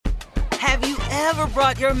Have you ever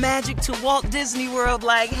brought your magic to Walt Disney World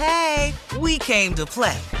like, hey, we came to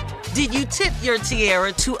play? Did you tip your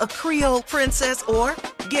tiara to a Creole princess or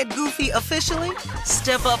get goofy officially?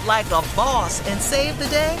 Step up like a boss and save the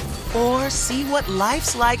day? Or see what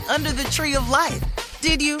life's like under the tree of life?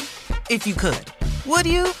 Did you? If you could. Would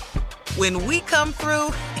you? When we come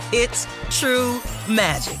through, it's true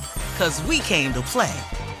magic. 'Cause we came to play.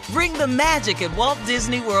 Bring the magic at Walt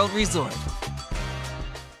Disney World Resort.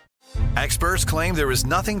 Experts claim there is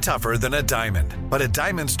nothing tougher than a diamond. But at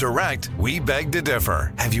Diamonds Direct, we beg to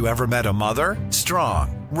differ. Have you ever met a mother?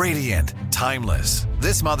 Strong, radiant, timeless.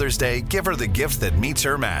 This Mother's Day, give her the gift that meets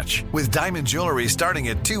her match. With diamond jewelry starting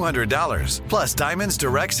at $200. Plus Diamonds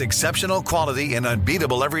Direct's exceptional quality and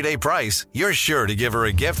unbeatable everyday price, you're sure to give her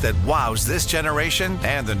a gift that wows this generation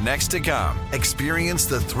and the next to come. Experience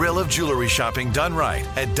the thrill of jewelry shopping done right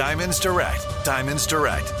at Diamonds Direct. Diamonds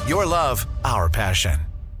Direct. Your love, our passion.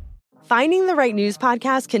 Finding the right news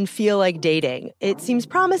podcast can feel like dating. It seems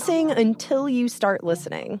promising until you start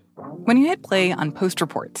listening. When you hit play on Post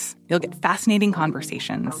Reports, you'll get fascinating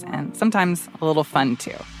conversations and sometimes a little fun,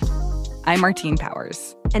 too. I'm Martine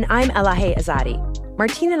Powers. And I'm Elahe Azadi.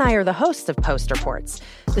 Martine and I are the hosts of Post Reports.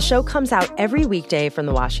 The show comes out every weekday from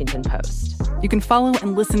The Washington Post. You can follow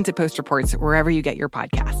and listen to Post Reports wherever you get your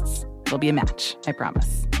podcasts. It'll be a match, I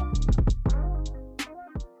promise.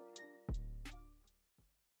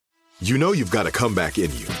 You know you've got a comeback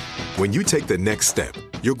in you. When you take the next step,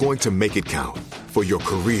 you're going to make it count. For your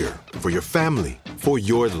career, for your family, for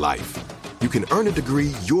your life. You can earn a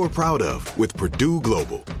degree you're proud of with Purdue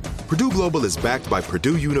Global. Purdue Global is backed by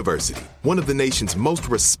Purdue University, one of the nation's most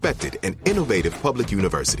respected and innovative public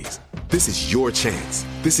universities. This is your chance.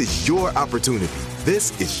 This is your opportunity.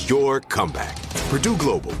 This is your comeback. Purdue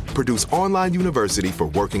Global, Purdue's online university for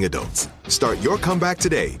working adults. Start your comeback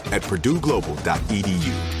today at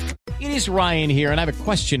purdueglobal.edu. It is Ryan here, and I have a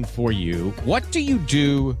question for you. What do you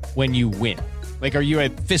do when you win? Like, are you a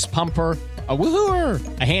fist pumper, a woo-hooer,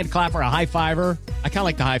 a hand clapper, a high-fiver? I kind of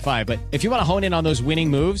like the high-five, but if you want to hone in on those winning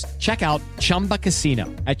moves, check out Chumba Casino.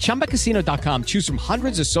 At ChumbaCasino.com, choose from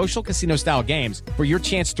hundreds of social casino-style games for your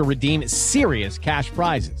chance to redeem serious cash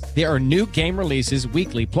prizes. There are new game releases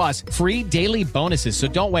weekly, plus free daily bonuses, so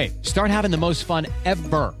don't wait. Start having the most fun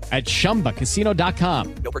ever at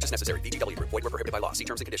ChumbaCasino.com. No purchase necessary. VGW. Void where prohibited by law. See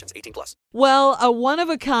terms and conditions. 18+. Well, a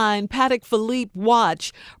one-of-a-kind Patek Philippe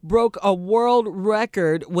watch broke a world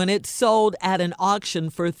record when it sold at an auction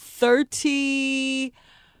for $31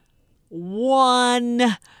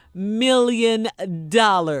 million.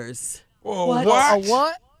 Whoa, What? what? A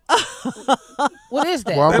what? What is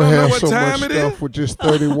that? They Why would don't know have what so time much it stuff is? with just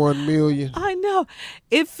 31 million? I know.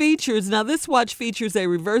 It features, now this watch features a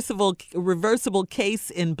reversible case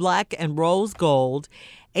in black and rose gold,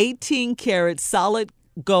 18-karat solid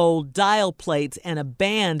gold dial plates, and a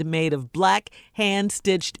band made of black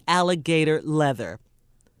hand-stitched alligator leather.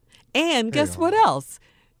 And guess what else?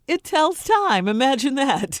 It tells time. Imagine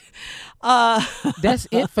that. That's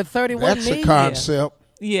it for 31 That's million? a concept.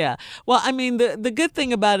 Yeah. Well, I mean, the good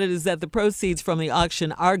thing about it is that the proceeds from the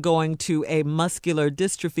auction are going to a muscular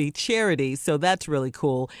dystrophy charity, so that's really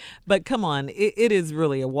cool. But come on, it is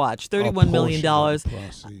really a watch. $31 million.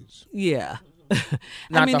 Proceeds. Yeah.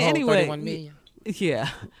 Not I mean, the whole anyway. 31 million. Yeah.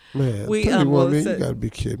 Man, We, 31 well, million, so- you got to be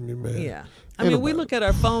kidding me, man. Yeah. I mean, we look at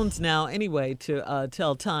our phones now anyway to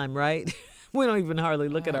tell time, right? We don't even hardly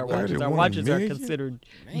look at our watches. Our 31 watches are million? considered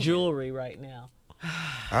jewelry right now.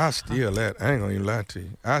 I steal that. I ain't gonna even lie to you.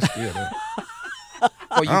 I steal that.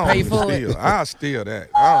 Oh, you I don't pay even for steal. it? I steal that.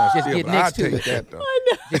 I don't Just steal, get but I next to take it. that though.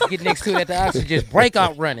 Just get next to it at the auction. Just break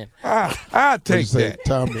out running. I take Say, that.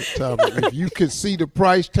 Tommy, if you could see the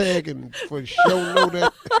price tag and for sure know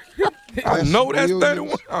that. I know that's millions.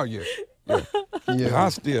 31. Oh yeah. Yeah. I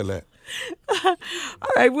steal that. All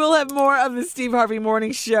right, we'll have more of the Steve Harvey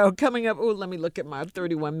Morning Show coming up. Oh, let me look at my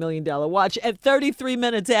 $31 million watch at 33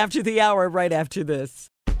 minutes after the hour, right after this.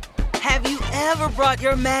 Have you ever brought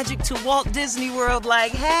your magic to Walt Disney World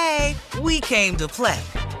like, hey, we came to play?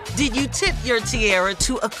 Did you tip your tiara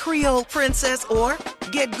to a Creole princess or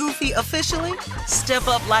get goofy officially? Step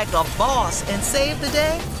up like a boss and save the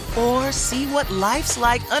day? Or see what life's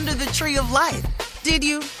like under the tree of life? Did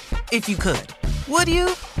you? If you could. Would you?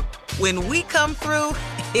 When we come through,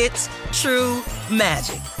 it's true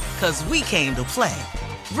magic. 'Cause we came to play.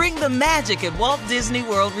 Bring the magic at Walt Disney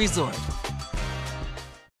World Resort.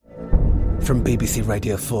 From BBC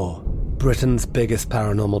Radio 4, Britain's biggest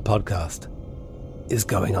paranormal podcast is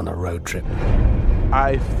going on a road trip.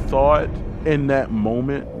 I thought in that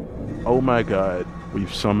moment, oh my God,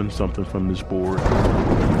 we've summoned something from this board.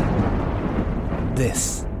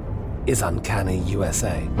 This is Uncanny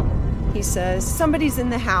USA. He says, somebody's in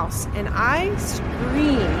the house, and I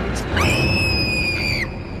screamed.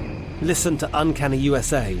 Listen to Uncanny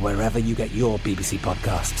USA wherever you get your BBC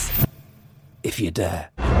podcasts, if you dare.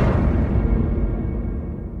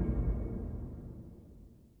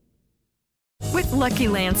 With Lucky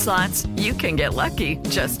Land Slots, you can get lucky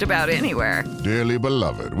just about anywhere. Dearly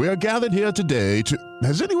beloved, we are gathered here today to...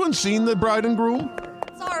 Has anyone seen the bride and groom?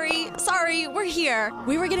 Sorry, we're here.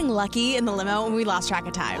 We were getting lucky in the limo and we lost track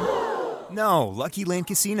of time. No, Lucky Land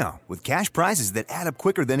Casino, with cash prizes that add up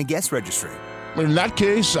quicker than a guest registry. In that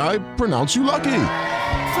case, I pronounce you lucky.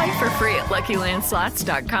 Play for free at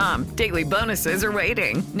LuckyLandSlots.com. Daily bonuses are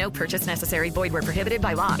waiting. No purchase necessary. Void where prohibited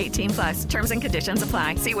by law. 18+. Terms and conditions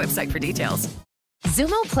apply. See website for details.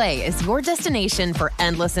 Xumo Play is your destination for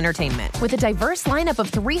endless entertainment. With a diverse lineup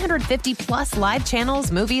of 350-plus live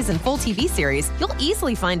channels, movies, and full TV series, you'll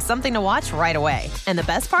easily find something to watch right away. And the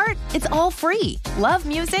best part? It's all free. Love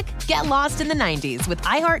music? Get lost in the 90s with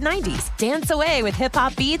iHeart 90s, dance away with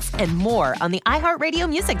hip-hop beats, and more on the iHeartRadio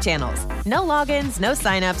music channels. No logins, no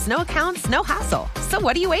signups, no accounts, no hassle. So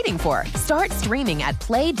what are you waiting for? Start streaming at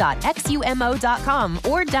play.xumo.com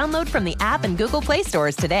or download from the app and Google Play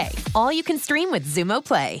stores today. All you can stream with Xumo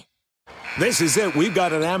Play. This is it. We've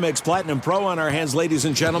got an Amex Platinum Pro on our hands, ladies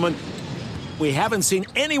and gentlemen. We haven't seen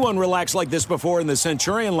anyone relax like this before in the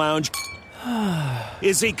Centurion Lounge.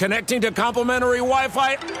 Is he connecting to complimentary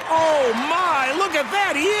Wi-Fi? Oh, my! Look at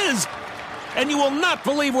that! He is! And you will not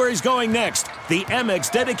believe where he's going next. The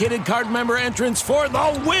Amex dedicated card member entrance for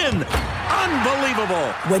the win!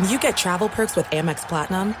 Unbelievable! When you get travel perks with Amex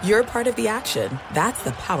Platinum, you're part of the action. That's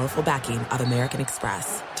the powerful backing of American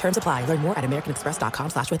Express. Terms apply. Learn more at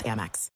americanexpress.com/withAmex.